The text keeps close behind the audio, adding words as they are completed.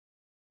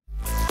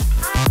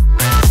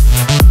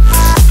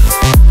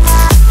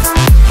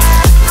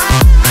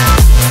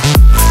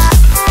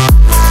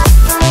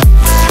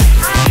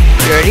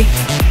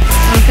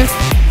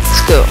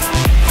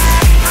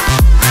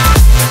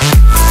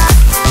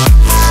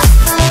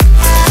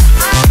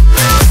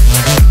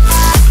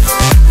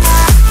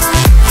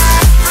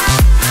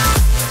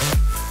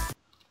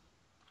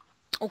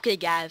Okay,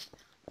 guys.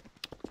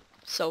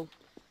 So,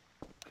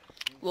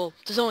 well,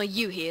 there's only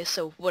you here,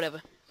 so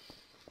whatever.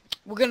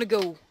 We're gonna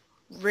go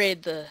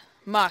raid the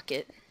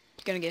market.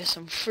 Gonna get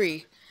some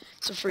free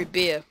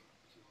beer.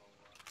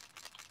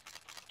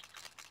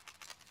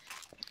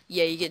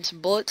 Yeah, you getting some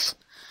bullets?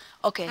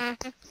 Okay,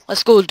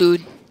 let's go,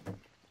 dude.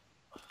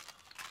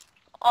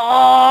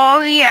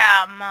 Oh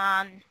yeah,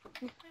 man.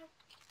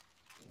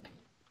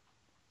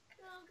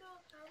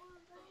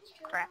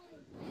 Crap.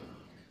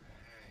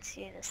 Let's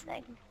see this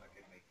thing.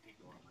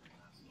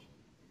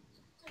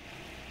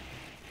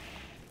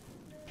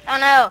 Oh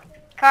no!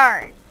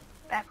 Cars.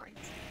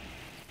 Backwards.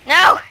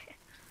 No!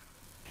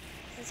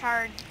 This is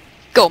hard.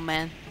 Go,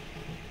 man.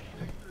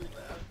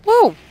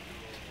 Woo!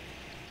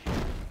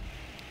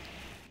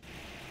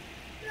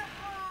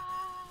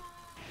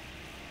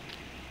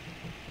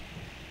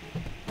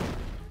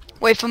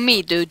 Wait for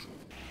me, dude.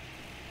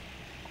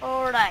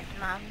 Alright,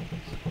 man.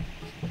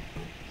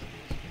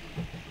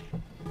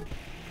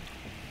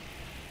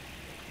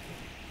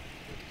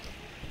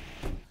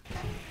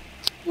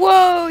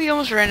 Whoa, you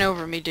almost ran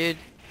over me, dude.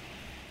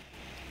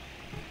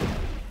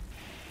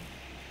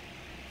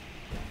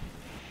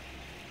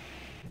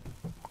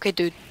 Okay,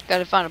 dude.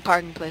 Gotta find a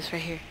parking place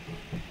right here.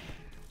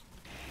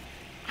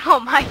 Oh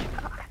my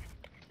god.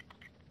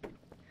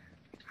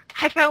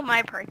 I found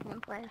my parking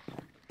place.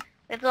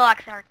 It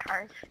locks our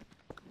cars.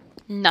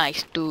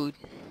 Nice, dude.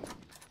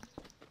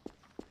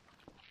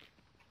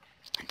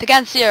 They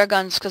can't see our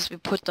guns because we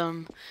put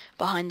them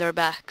behind our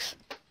backs.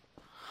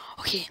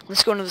 Okay,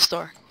 let's go into the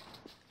store.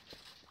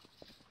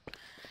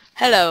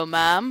 Hello,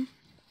 ma'am.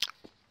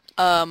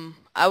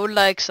 I would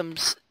like some...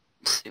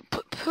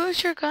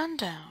 Put your gun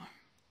down.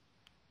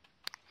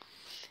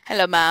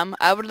 Hello, ma'am.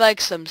 I would like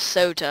some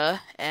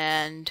soda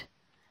and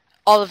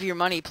all of your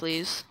money,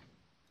 please.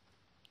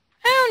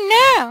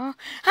 Oh no!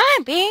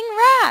 I'm being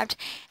robbed!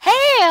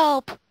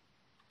 Help!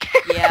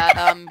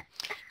 Yeah,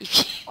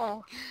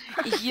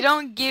 if you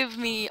don't give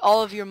me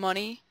all of your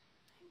money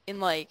in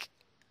like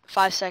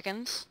 5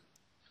 seconds,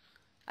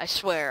 I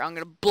swear I'm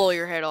gonna blow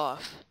your head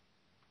off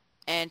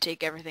and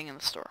take everything in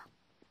the store.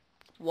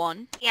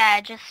 1, Yeah,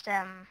 just,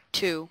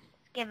 2,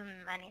 give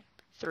him money.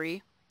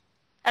 3,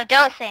 Oh,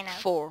 don't say no.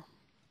 4,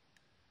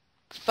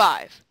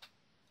 5.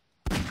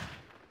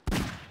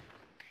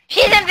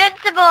 She's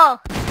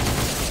invincible!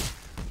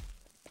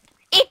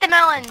 Eat the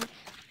melons!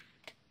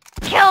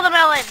 Kill the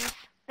melons!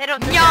 They don't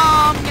deserve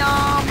Yum,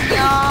 yum,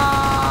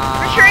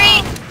 yum!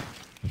 Retreat!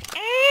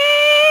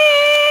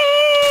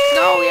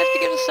 No, we have to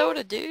get a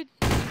soda, dude.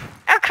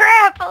 Oh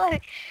crap!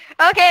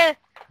 Okay.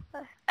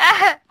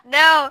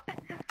 No.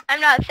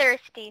 I'm not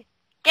thirsty.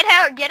 Get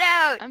out, get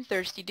out! I'm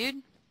thirsty, dude.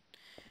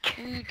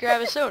 You need to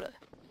grab a soda.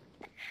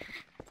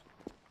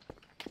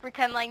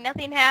 Pretend like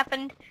nothing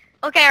happened.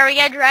 Okay, are we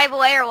gonna drive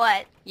away or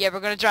what? Yeah, we're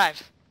gonna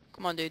drive.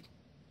 Come on, dude.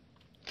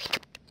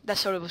 That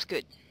soda was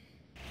good.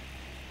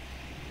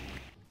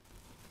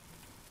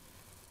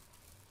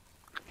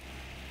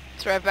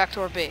 Let's drive back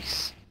to our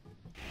base.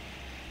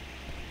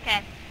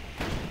 Okay.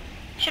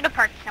 Should have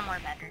parked somewhere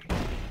better.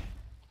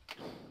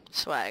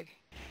 Swag.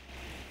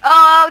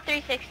 Oh,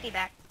 360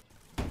 back.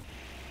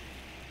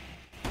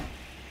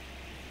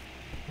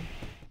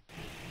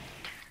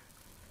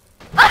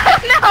 Oh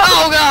no!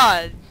 Oh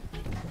god!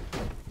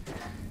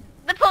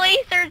 The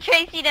police are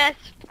chasing us.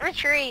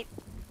 Retreat.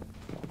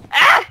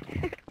 Ah!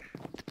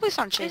 The police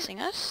aren't chasing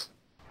us.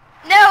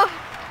 No!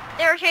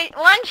 They were chasing.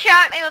 One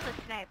shot me with a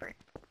sniper.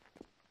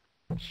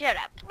 Shut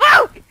up.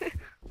 Whoa!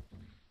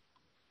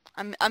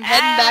 I'm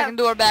heading back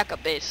into our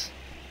backup base.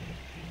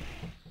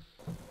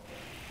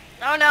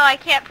 Oh no, I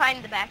can't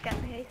find the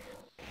backup base.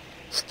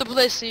 It's the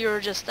place that you were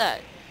just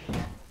at.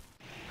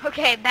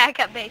 Okay,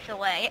 backup base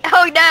away.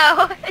 Oh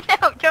no!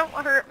 No, don't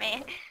hurt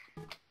me.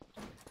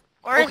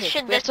 Or Okay,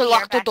 should we have this to be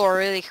lock our the back- door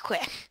really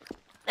quick.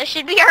 This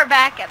should be our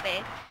backup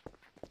base.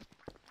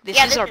 This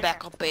Yeah, is this our is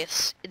backup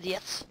base,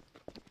 idiots.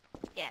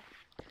 Yes.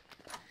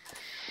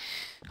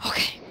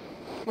 Okay,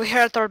 we're here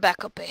at our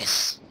backup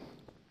base.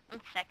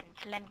 1 second,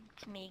 let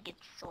me get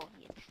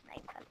Soviet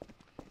sniper.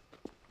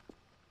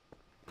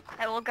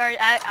 I will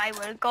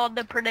guard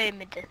the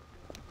perimeter.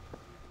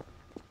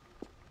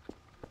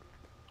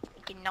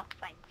 I cannot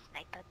find the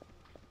sniper.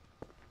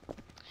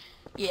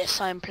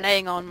 Yes, I'm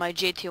playing on my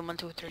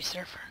JT123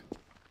 server.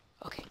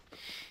 Okay.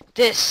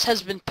 This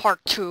has been part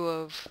 2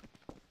 of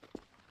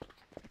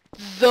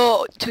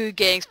the 2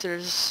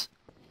 Gangsters